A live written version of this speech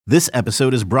This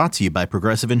episode is brought to you by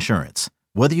Progressive Insurance.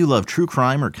 Whether you love true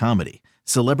crime or comedy,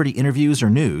 celebrity interviews or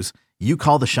news, you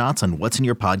call the shots on what's in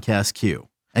your podcast queue.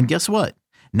 And guess what?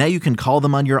 Now you can call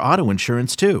them on your auto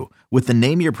insurance too with the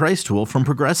Name Your Price tool from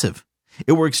Progressive.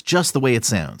 It works just the way it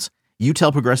sounds. You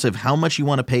tell Progressive how much you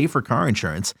want to pay for car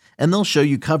insurance, and they'll show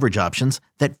you coverage options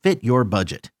that fit your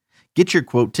budget. Get your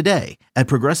quote today at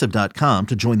Progressive.com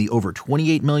to join the over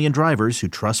 28 million drivers who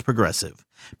trust Progressive.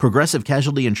 Progressive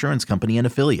Casualty Insurance Company and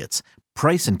Affiliates.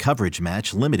 Price and coverage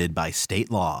match limited by state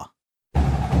law.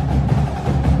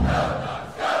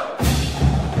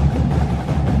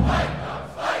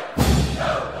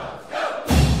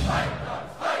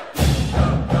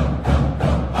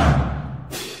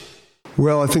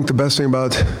 Well, I think the best thing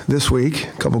about this week,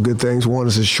 a couple good things. One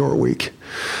is a short week.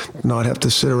 Not have to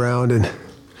sit around and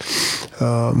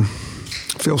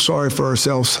feel sorry for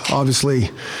ourselves.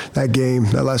 Obviously,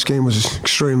 that last game was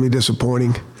extremely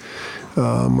disappointing.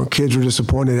 Our kids were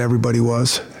disappointed, everybody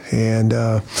was. And,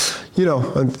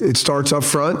 it starts up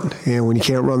front, and when you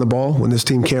can't run the ball, when this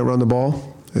team can't run the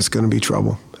ball, it's going to be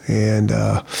trouble. And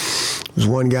there's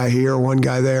one guy here, one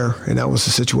guy there, and that was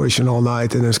the situation all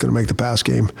night, and it's going to make the pass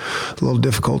game a little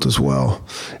difficult as well.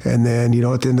 And then,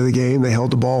 at the end of the game, they held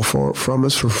the ball from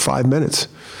us for 5 minutes.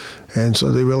 And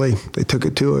so they took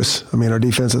it to us. I mean, our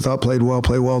defense, I thought, played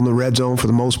well in the red zone for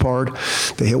the most part.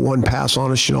 They hit one pass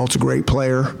on us. Chenault's a great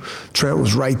player. Trent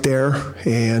was right there,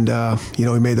 and, he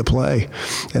made the play.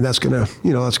 And that's going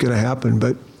to happen.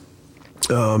 But,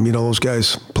 those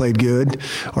guys played good.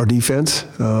 Our defense,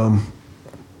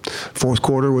 fourth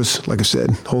quarter was, like I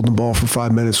said, holding the ball for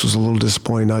 5 minutes was a little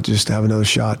disappointing, not just to have another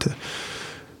shot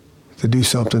to do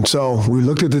something. So we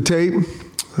looked at the tape.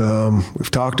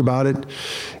 We've talked about it,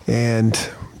 and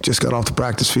just got off the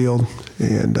practice field,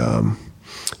 and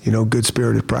good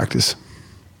spirited practice.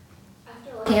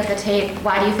 After looking at the tape,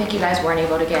 why do you think you guys weren't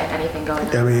able to get anything going?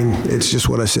 I mean, it's just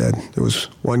what I said. There was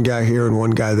one guy here and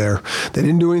one guy there. They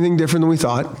didn't do anything different than we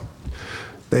thought.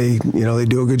 They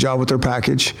do a good job with their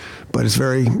package, but it's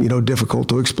very difficult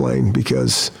to explain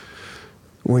because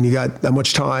when you got that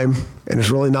much time and it's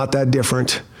really not that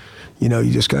different, you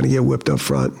just kind of get whipped up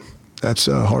front. That's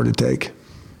hard to take.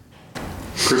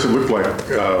 Chris, it looked like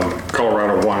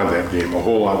Colorado wanted that game a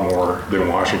whole lot more than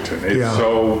Washington.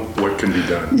 So what can be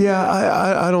done? Yeah,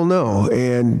 I don't know.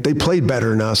 And they played better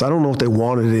than us. I don't know if they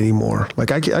wanted it anymore. Like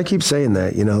I keep saying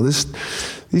that,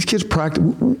 these kids practice,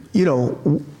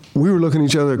 we were looking at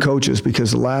each other, coaches, because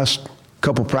the last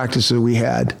couple practices we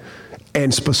had,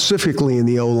 and specifically in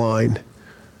the O-line,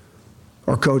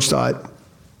 our coach thought,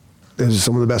 this is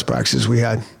some of the best practices we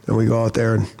had, and we go out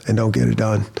there and don't get it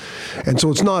done. And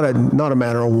so it's not a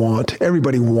matter of want.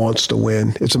 Everybody wants to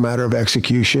win. It's a matter of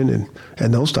execution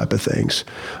and those type of things.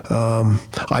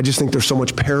 I just think there's so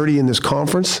much parity in this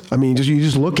conference. I mean, you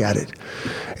just look at it,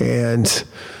 and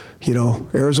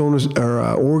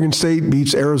Oregon State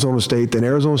beats Arizona State, then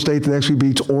Arizona State the next week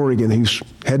beats Oregon, who's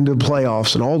heading to the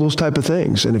playoffs, and all those type of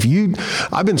things. And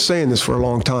I've been saying this for a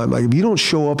long time. Like if you don't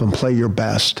show up and play your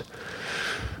best,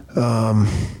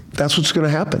 that's what's going to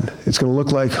happen. It's going to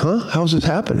look like, how's this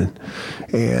happening?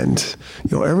 And,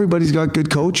 everybody's got good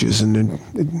coaches and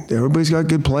everybody's got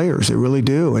good players. They really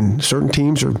do. And certain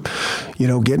teams are,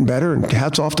 getting better, and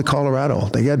hats off to Colorado.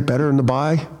 They got better in the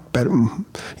bye, better,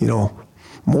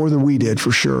 more than we did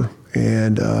for sure.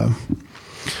 And,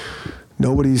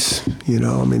 nobody's,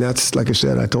 that's, like I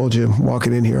said, I told you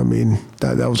walking in here,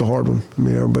 that was a hard one.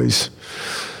 Everybody's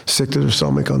sick to their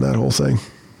stomach on that whole thing.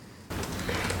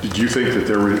 Did you think that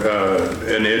there was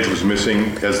an edge was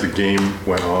missing as the game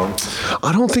went on?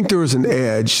 I don't think there was an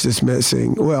edge that's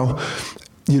missing. Well,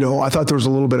 I thought there was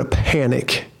a little bit of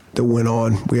panic that went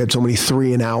on. We had so many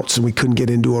 3 and outs, and we couldn't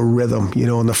get into a rhythm,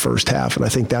 in the first half. And I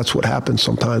think that's what happens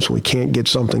sometimes when we can't get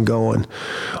something going.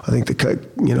 I think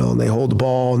they hold the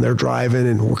ball and they're driving,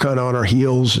 and we're kind of on our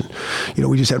heels. And,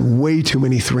 we just had way too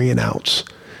many 3 and outs.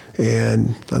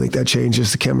 And I think that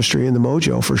changes the chemistry and the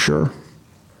mojo for sure.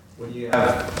 When you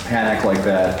have panic like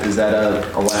that, is that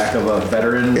a lack of a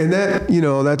veteran? And that,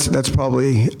 that's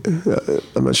probably,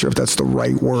 I'm not sure if that's the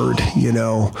right word,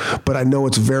 but I know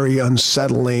it's very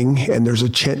unsettling, and there's a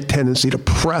tendency to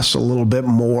press a little bit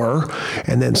more.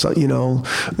 And then, I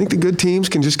think the good teams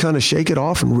can just kind of shake it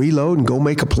off and reload and go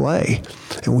make a play.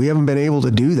 And we haven't been able to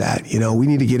do that. We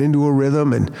need to get into a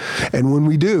rhythm. And when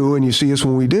we do, and you see us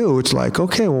when we do, it's like,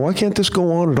 okay, well, why can't this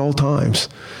go on at all times?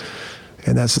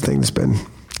 And that's the thing that's been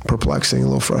perplexing, a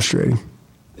little frustrating.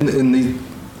 In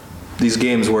these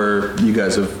games where you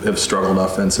guys have struggled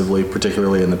offensively,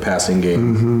 particularly in the passing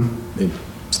game, in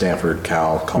Stanford,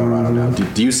 Cal, Colorado now,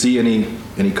 do you see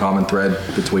any common thread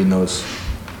between those?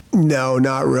 No,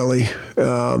 not really.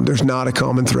 There's not a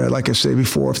common thread. Like I said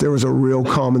before, if there was a real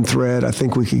common thread, I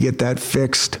think we could get that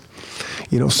fixed.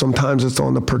 Sometimes it's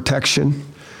on the protection.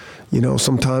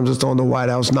 Sometimes it's on the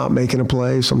wideouts not making a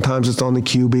play. Sometimes it's on the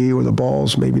QB or the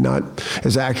ball's maybe not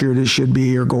as accurate as it should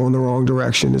be or going the wrong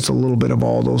direction. It's a little bit of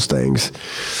all those things.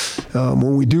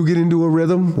 When we do get into a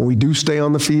rhythm, when we do stay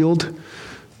on the field,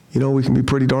 we can be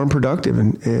pretty darn productive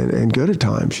and good at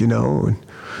times, And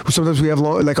sometimes we have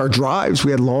like our drives,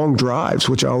 we had long drives,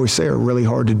 which I always say are really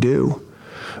hard to do.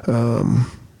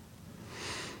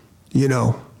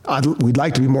 We'd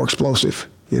like to be more explosive.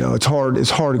 It's hard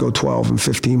to go 12 and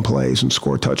 15 plays and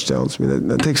score touchdowns. I mean,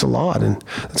 that takes a lot, and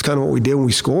that's kind of what we did when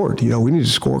we scored. We need to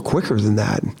score quicker than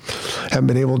that. And haven't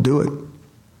been able to do it.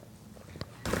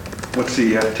 What's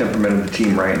the temperament of the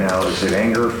team right now? Is it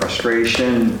anger,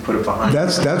 frustration? Put it behind.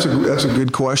 That's a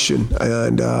good question,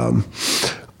 and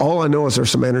all I know is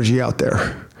there's some energy out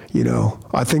there.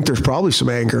 I think there's probably some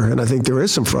anger, and I think there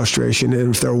is some frustration.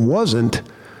 And if there wasn't,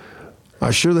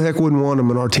 I sure the heck wouldn't want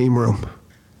them in our team room.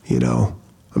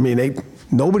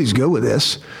 Nobody's good with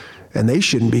this, and they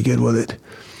shouldn't be good with it.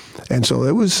 And so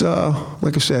it was,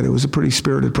 like I said, it was a pretty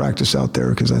spirited practice out there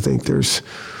because I think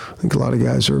a lot of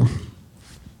guys are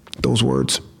those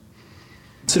words.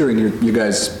 Considering you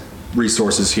guys'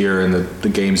 resources here and the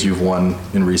games you've won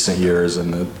in recent years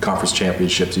and the conference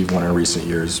championships you've won in recent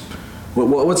years,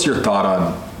 what's your thought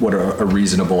on what a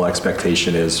reasonable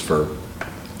expectation is for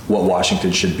what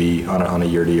Washington should be on a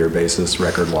year-to-year basis,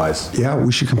 record-wise? Yeah,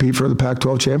 we should compete for the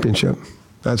Pac-12 championship.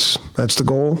 That's the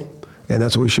goal, and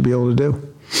that's what we should be able to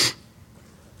do.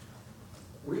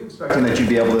 Were you expecting that you'd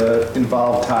be able to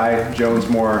involve Ty Jones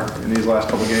more in these last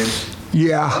couple games?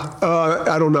 Yeah,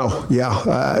 I don't know. Yeah,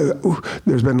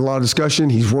 there's been a lot of discussion.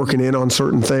 He's working in on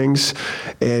certain things,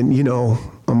 and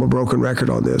I'm a broken record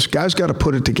on this. Guys got to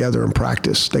put it together in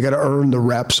practice. They got to earn the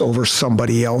reps over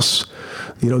somebody else.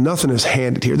 Nothing is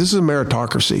handed here. This is a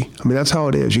meritocracy. That's how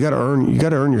it is. You got to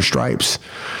earn your stripes.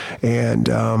 And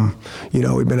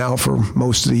we've been out for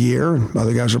most of the year, and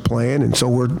other guys are playing, and so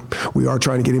we are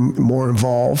trying to get him more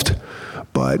involved.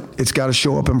 But it's got to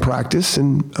show up in practice,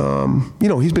 and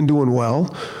he's been doing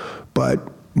well, but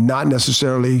not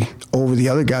necessarily over the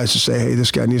other guys to say, hey,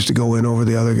 this guy needs to go in over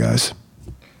the other guys.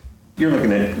 You're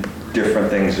looking at different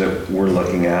things that we're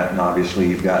looking at, and obviously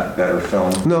you've got better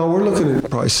film. No, we're looking at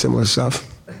probably similar stuff.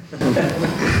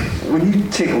 When you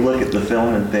take a look at the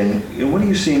film and thing, what are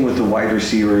you seeing with the wide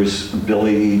receivers'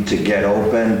 ability to get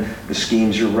open, the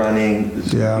schemes you're running,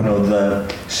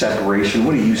 the separation?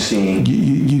 What are you seeing?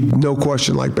 You no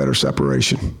question like better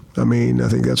separation. I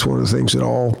think that's one of the things that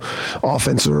all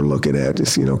offenses are looking at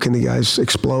is, can the guys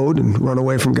explode and run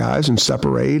away from guys and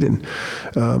separate, and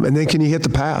then can you hit the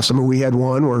pass? We had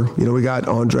one where, we got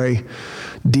Andre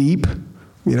deep,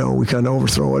 we kind of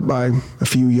overthrow it by a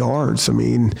few yards.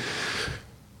 We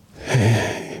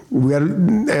got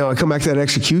to come back to that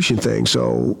execution thing.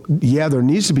 So, yeah, there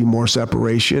needs to be more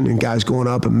separation and guys going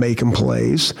up and making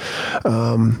plays.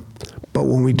 But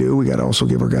when we do, we got to also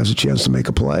give our guys a chance to make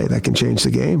a play. That can change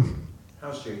the game.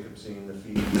 How's Jacob seeing the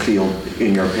field,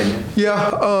 in your opinion? Yeah,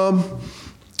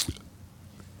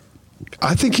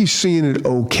 I think he's seeing it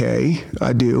okay.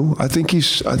 I do. I think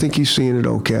he's seeing it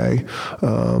okay.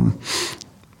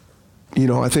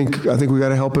 I think we got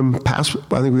to help him pass.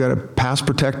 I think we got to pass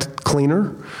protect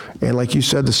cleaner, and like you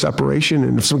said, the separation.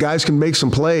 And if some guys can make some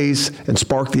plays and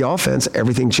spark the offense,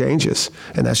 everything changes.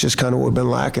 And that's just kind of what we've been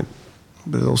lacking.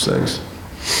 But those things.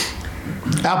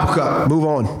 Apple Cup, move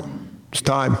on. It's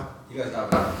time. You guys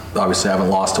obviously haven't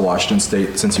lost to Washington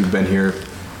State since you've been here.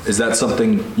 Is that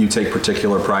something you take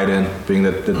particular pride in, being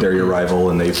that they're your rival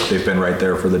and they've been right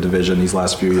there for the division these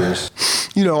last few years?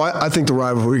 I think the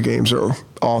rivalry games are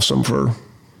awesome for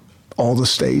all the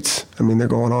states. They're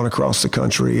going on across the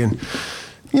country, and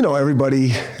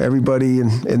everybody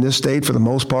in this state, for the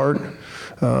most part,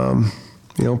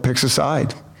 picks a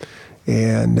side,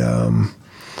 and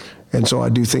so I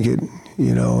do think it.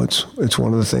 It's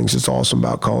one of the things that's awesome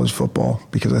about college football,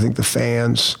 because I think the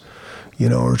fans,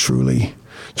 are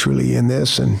truly in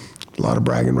this, and a lot of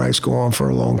bragging rights go on for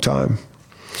a long time.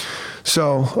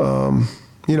 So,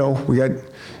 we got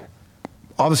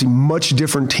obviously much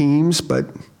different teams,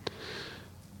 and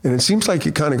it seems like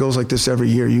it kind of goes like this every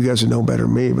year. You guys would know better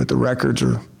than me, but the records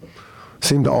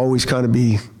seem to always kind of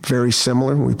be very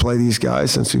similar when we play these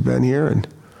guys since we've been here, and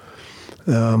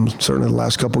certainly the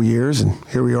last couple years, and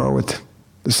here we are with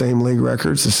the same league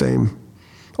records, the same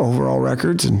overall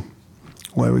records, and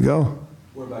away we go.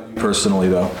 What about you personally,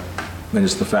 though? And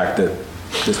just the fact that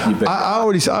you've been... I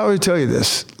already tell you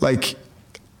this, like,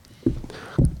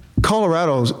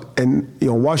 Colorado's, and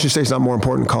Washington State's not more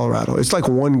important than Colorado. It's like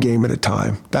one game at a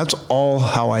time. That's all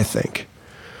how I think.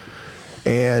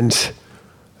 And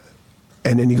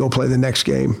then you go play the next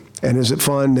game. And is it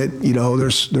fun that,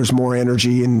 there's more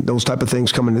energy and those type of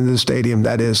things coming into the stadium?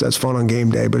 That's fun on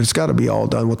game day, but it's got to be all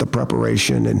done with the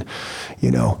preparation and,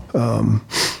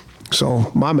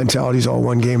 so my mentality is all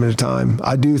one game at a time.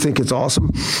 I do think it's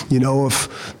awesome.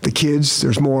 If the kids,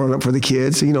 there's more on it for the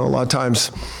kids. A lot of times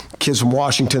kids from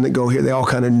Washington that go here, they all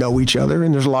kind of know each other.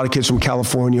 And there's a lot of kids from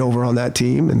California over on that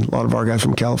team and a lot of our guys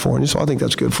from California. So I think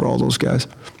that's good for all those guys.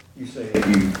 You say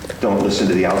you don't listen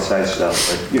to the outside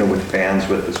stuff, but, with fans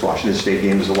with this Washington State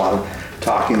game, there's a lot of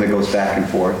talking that goes back and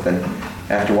forth. And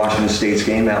after Washington State's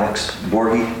game, Alex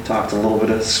Borghi talked a little bit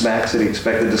of smack, said he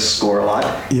expected to score a lot.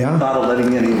 Yeah. You thought of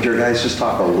letting any of your guys just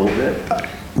talk a little bit?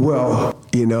 Well,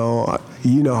 you know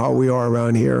how we are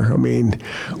around here. I mean,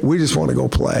 we just want to go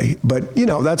play. But,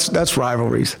 that's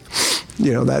rivalries.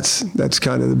 That's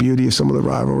kind of the beauty of some of the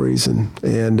rivalries and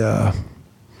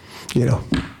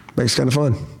makes it kind of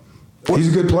fun. He's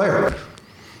a good player.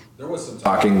 There was some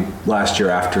talking last year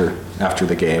after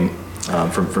the game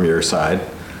from your side.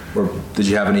 Or did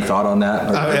you have any thought on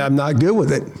that? I'm not good with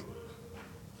it.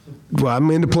 Well, I'm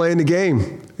into playing the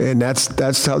game, and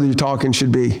that's how your talking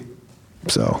should be.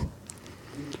 So.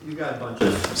 You got a bunch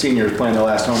of seniors playing their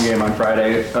last home game on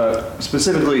Friday,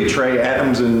 specifically Trey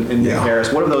Adams and Nick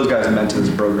Harris. What have those guys meant to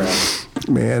this program?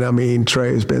 Man, I mean,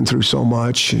 Trey has been through so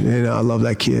much, and I love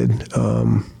that kid.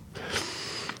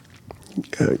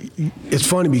 It's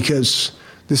funny because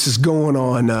this is going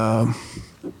on,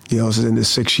 it's into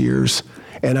 6 years.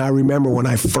 And I remember when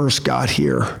I first got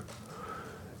here,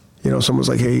 someone was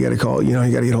like, hey, you got to call, you got to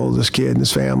get hold of this kid and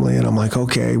his family. And I'm like,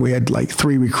 okay. We had like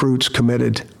 3 recruits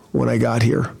committed when I got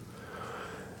here.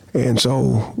 And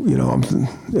so,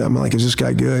 I'm like, is this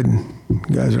guy good? And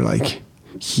guys are like,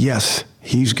 yes,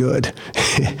 he's good.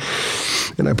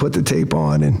 And I put the tape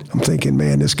on, and I'm thinking,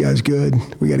 man, this guy's good.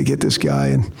 We got to get this guy.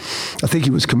 And I think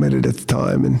he was committed at the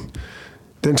time. And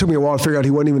then it took me a while to figure out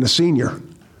he wasn't even a senior.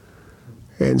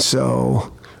 And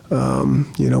so,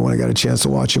 when I got a chance to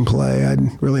watch him play,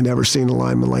 I'd really never seen a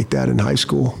lineman like that in high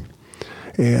school.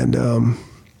 And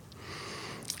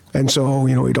so,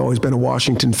 he'd always been a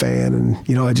Washington fan.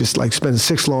 And, I just spent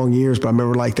 6 long years, but I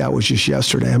remember that was just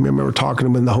yesterday. I remember talking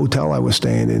to him in the hotel I was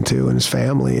staying into and his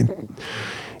family. And,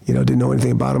 didn't know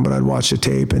anything about him, but I'd watch the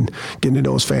tape and getting to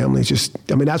know his family.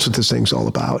 That's what this thing's all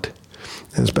about.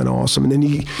 And it's been awesome. And then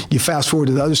you fast forward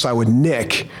to the other side with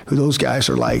Nick, who those guys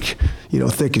are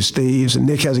thick as thieves. And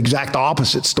Nick has exact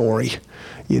opposite story,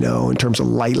 in terms of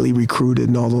lightly recruited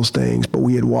and all those things. But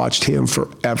we had watched him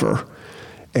forever.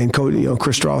 And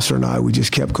Chris Strasser and I, we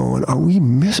just kept going, are we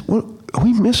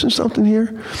missing something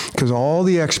here? Because all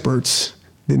the experts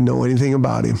didn't know anything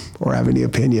about him or have any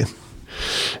opinion.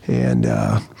 And,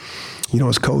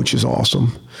 his coach is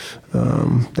awesome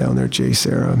down there, Jay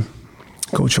Sarah.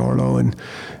 Coach Harlow, and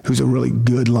who's a really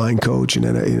good line coach, and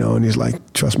then and he's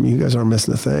like, trust me, you guys aren't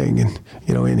missing a thing. And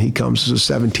and he comes as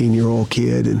a 17-year-old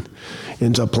kid and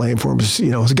ends up playing for him. It's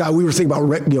a guy we were thinking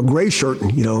about, gray shirt,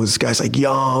 and this guy's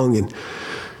young, and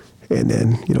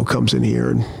then comes in here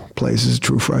and plays as a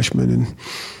true freshman,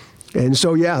 and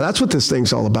so that's what this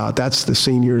thing's all about. That's the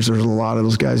seniors. There's a lot of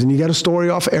those guys, and you got to story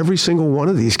off every single one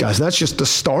of these guys. That's just the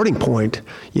starting point,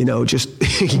 just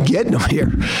getting them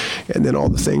here, and then all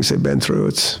the things they've been through.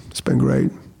 It's been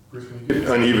great.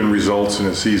 Uneven results in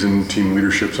a season, team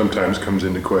leadership sometimes comes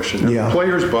into question. Have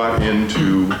players bought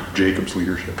into Jacob's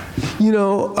leadership?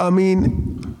 I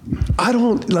mean, I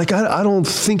don't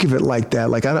think of it like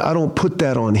that. I don't put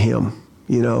that on him.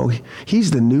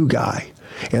 He's the new guy.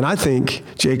 And I think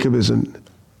Jacob is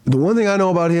the one thing I know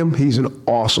about him, he's an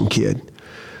awesome kid.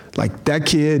 That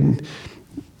kid,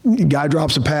 guy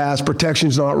drops a pass,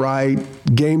 protection's not right,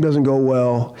 game doesn't go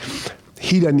well.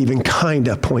 He doesn't even kind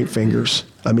of point fingers.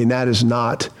 I mean, that is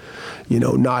not,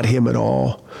 not him at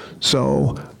all.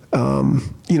 So,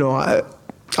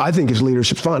 I think his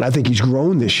leadership's fine. I think he's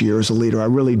grown this year as a leader. I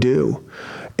really do.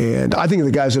 And I think the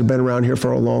guys that have been around here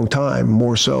for a long time,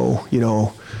 more so,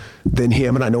 than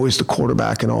him, and I know he's the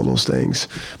quarterback and all those things.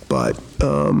 But,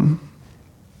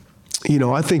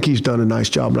 I think he's done a nice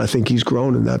job, and I think he's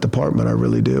grown in that department. I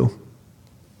really do.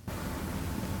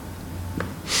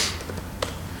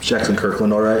 Jackson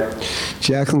Kirkland, all right?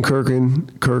 Jackson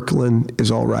Kirkland is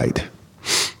all right.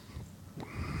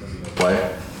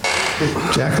 Play?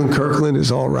 Jackson Kirkland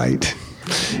is all right.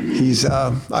 He's,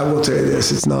 I will tell you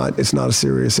this, it's not a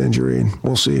serious injury, and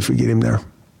we'll see if we get him there.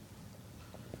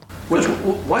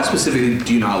 Why specifically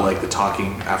do you not like the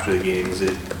talking after the game? Is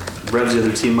it revs the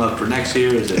other team up for next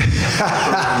year? Is it?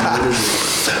 What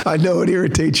is it? I know it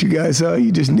irritates you guys, huh?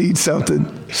 You just need something.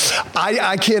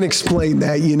 I can't explain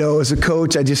that, as a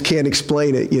coach, I just can't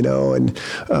explain it, and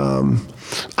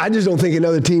I just don't think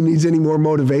another team needs any more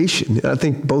motivation. I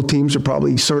think both teams are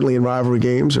probably, certainly in rivalry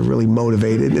games, are really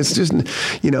motivated. It's just,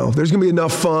 there's going to be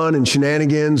enough fun and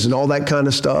shenanigans and all that kind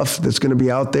of stuff that's going to be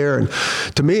out there. And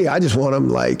to me, I just want them,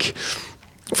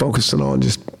 focusing on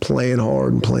just playing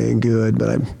hard and playing good.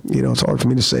 But, it's hard for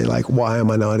me to say, why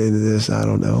am I not into this? I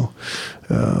don't know.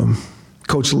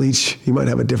 Coach Leach, he might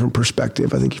have a different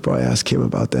perspective. I think you probably ask him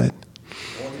about that.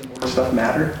 Does stuff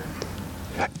matter?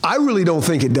 I really don't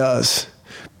think it does,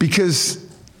 because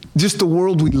just the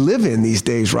world we live in these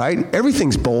days, right?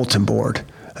 Everything's bulletin board.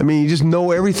 I mean, you just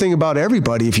know everything about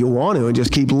everybody if you want to and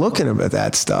just keep looking at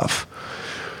that stuff.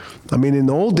 I mean, in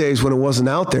the old days when it wasn't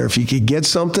out there, if you could get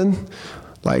something,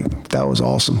 that was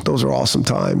awesome. Those are awesome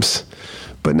times.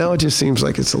 But now it just seems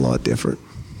like it's a lot different.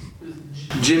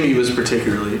 Jimmy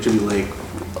Lake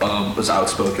was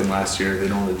outspoken last year. They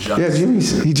don't adjust. Yeah,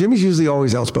 Jimmy's usually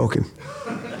always outspoken.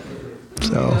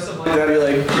 So, something like that, you're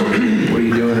like, what are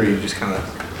you doing? Or you just kind of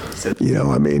sit?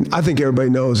 I think everybody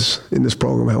knows in this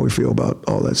program how we feel about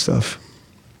all that stuff.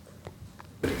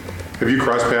 Have you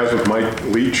crossed paths with Mike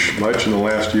Leach much in the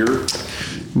last year?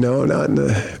 No, not in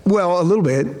a little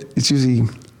bit. It's usually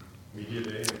media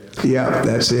day. Yeah,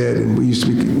 that's it. And we used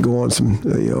to go on some,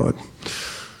 an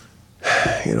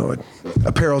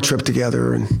apparel trip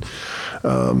together, and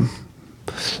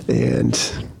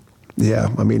yeah,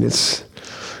 I mean it's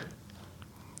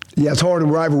hard in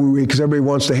rivalry week because everybody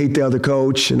wants to hate the other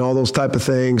coach and all those type of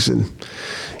things, and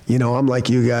I'm like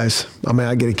you guys. I mean,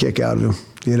 I get a kick out of him.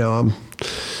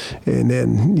 And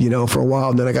then for a while,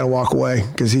 and then I got to walk away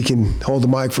because he can hold the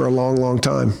mic for a long, long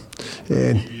time.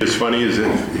 And as funny as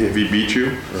if he beat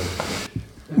you.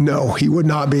 No, he would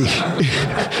not be.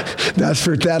 That's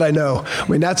for that I know. I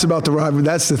mean, that's about the rivalry.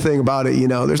 That's the thing about it.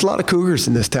 There's a lot of Cougars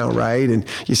in this town, right? And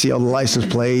you see all the license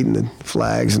plate and the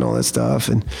flags and all that stuff.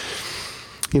 And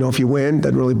if you win,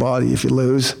 doesn't really bother you. If you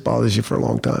lose, it bothers you for a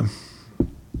long time.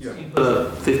 You put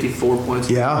up 54 points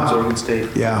against Oregon State.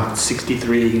 Yeah.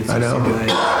 63 against UCLA.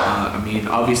 I mean,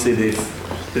 obviously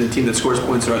they've been a team that scores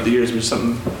points throughout the years. Is there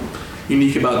something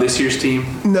unique about this year's team?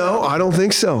 No, I don't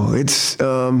think so. It's,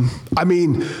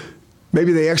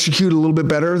 maybe they execute a little bit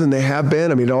better than they have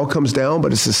been. I mean, it all comes down,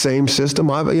 but it's the same system.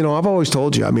 I've always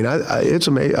told you. I mean, it's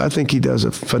amazing. I think he does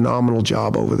a phenomenal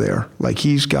job over there.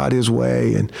 He's got his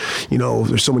way, and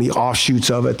there's so many offshoots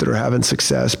of it that are having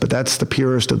success. But that's the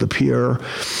purest of the pure,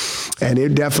 and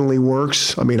it definitely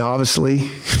works. I mean, obviously,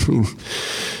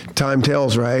 time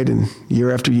tells, right? And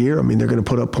year after year, I mean, they're going to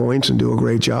put up points and do a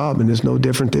great job, and it's no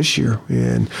different this year.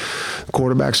 And the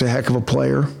quarterback's a heck of a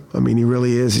player. I mean, he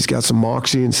really is. He's got some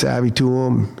moxie and savvy to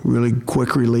him, really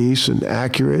quick release and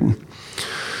accurate and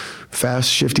fast,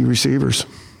 shifty receivers.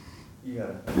 You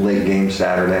got a late game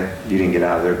Saturday. You didn't get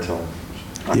out of there till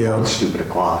stupid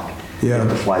o'clock. Yeah. You have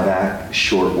to fly back,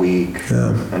 short week,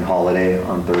 and holiday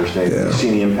on Thursday. Yeah. Have you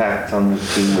seen the impact on the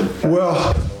team?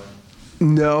 Well,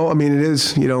 no. I mean, it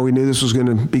is. We knew this was going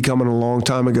to be coming a long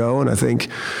time ago, and I think,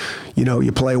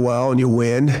 you play well and you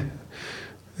win.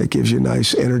 It gives you a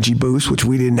nice energy boost, which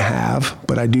we didn't have.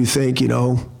 But I do think,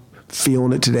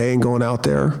 feeling it today and going out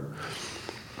there,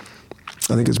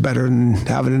 I think it's better than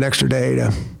having an extra day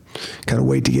to kind of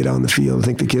wait to get on the field. I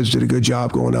think the kids did a good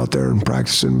job going out there and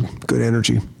practicing good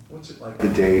energy. What's it like the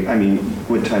day? I mean,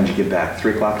 what time did you get back?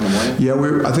 3 o'clock in the morning? Yeah,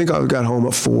 I think I got home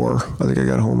at 4.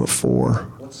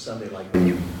 What's Sunday like when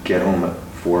you get home at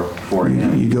 4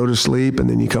 a.m.? You go to sleep, and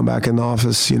then you come back in the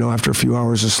office, after a few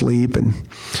hours of sleep. And,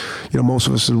 most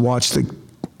of us would watch the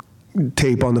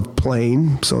tape on the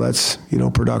plane, so that's,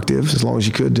 productive as long as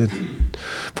you could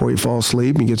before you fall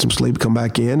asleep. You get some sleep, come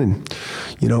back in, and,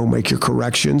 make your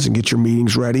corrections and get your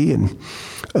meetings ready. And,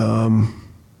 and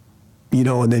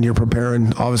then you're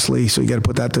preparing, obviously, so you got to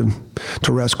put that to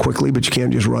rest quickly, but you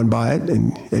can't just run by it,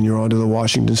 and you're on to the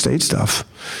Washington State stuff.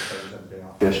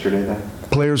 Yesterday then?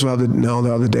 Players will have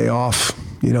the day off.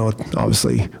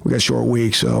 Obviously we got a short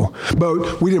week,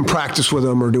 but we didn't practice with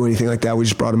them or do anything like that. We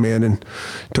just brought them in and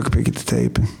took a peek at the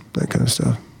tape and that kind of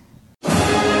stuff.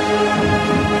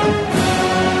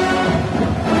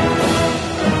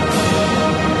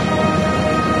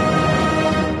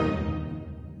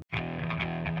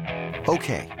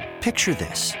 Okay, picture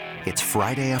this. It's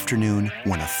Friday afternoon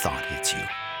when a thought hits you.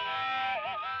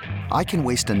 I can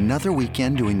waste another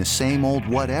weekend doing the same old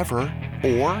whatever,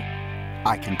 or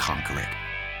I can conquer it.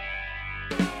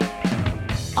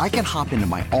 I can hop into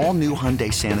my all-new Hyundai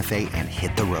Santa Fe and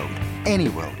hit the road. Any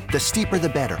road. The steeper, the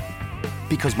better.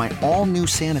 Because my all-new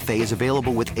Santa Fe is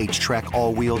available with H-Track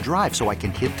all-wheel drive, so I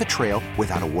can hit the trail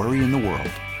without a worry in the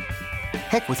world.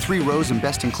 Heck, with 3 rows and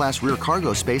best-in-class rear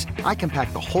cargo space, I can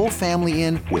pack the whole family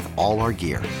in with all our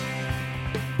gear.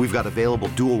 We've got available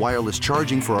dual wireless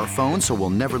charging for our phones, so we'll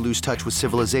never lose touch with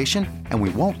civilization, and we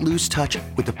won't lose touch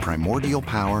with the primordial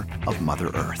power of Mother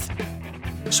Earth.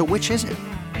 So which is it?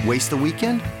 Waste the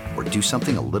weekend or do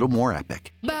something a little more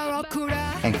epic?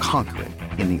 And conquer it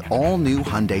in the all-new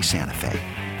Hyundai Santa Fe.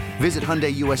 Visit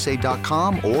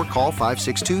HyundaiUSA.com or call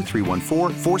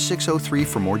 562-314-4603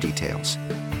 for more details.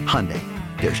 Hyundai,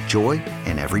 there's joy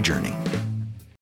in every journey.